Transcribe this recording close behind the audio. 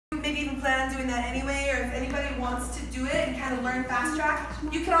plan on doing that anyway, or if anybody wants to do it and kind of learn fast track,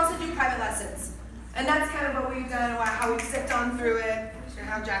 you can also do private lessons. And that's kind of what we've done, how we've zipped on through it, or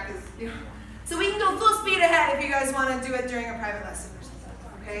how Jack is, you know. So we can go full speed ahead if you guys want to do it during a private lesson or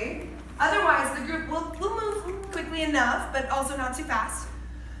something, okay? Otherwise, the group will move quickly enough, but also not too fast.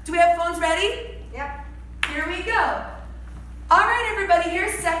 Do we have phones ready? Yep. Here we go. All right, everybody,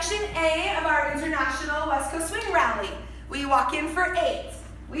 here's section A of our International West Coast Swing Rally. We walk in for 8.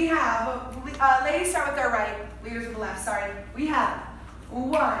 We have, ladies start with their right, leaders with the left, sorry. We have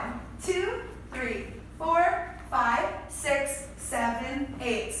 1, 2, 3, 4, 5, 6, 7,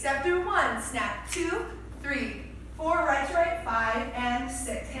 8. Step through 1, snap 2, 3, 4, right to right, 5, and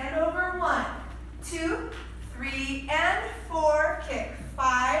 6. Hand over 1, 2, 3, and 4, kick.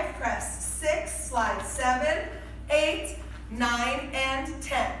 5, press, 6, slide, 7, 8, 9, and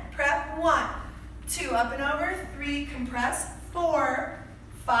 10. Prep 1, 2, up and over, 3, compress, 4,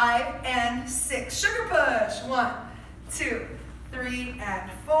 5, and 6. Sugar push, 1, 2, 3,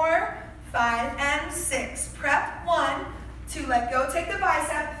 and 4, 5, and 6. Prep 1, 2, let go, take the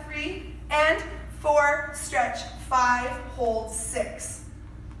bicep, 3, and 4, stretch, 5, hold, 6.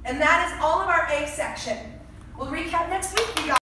 And that is all of our A section. We'll recap next week.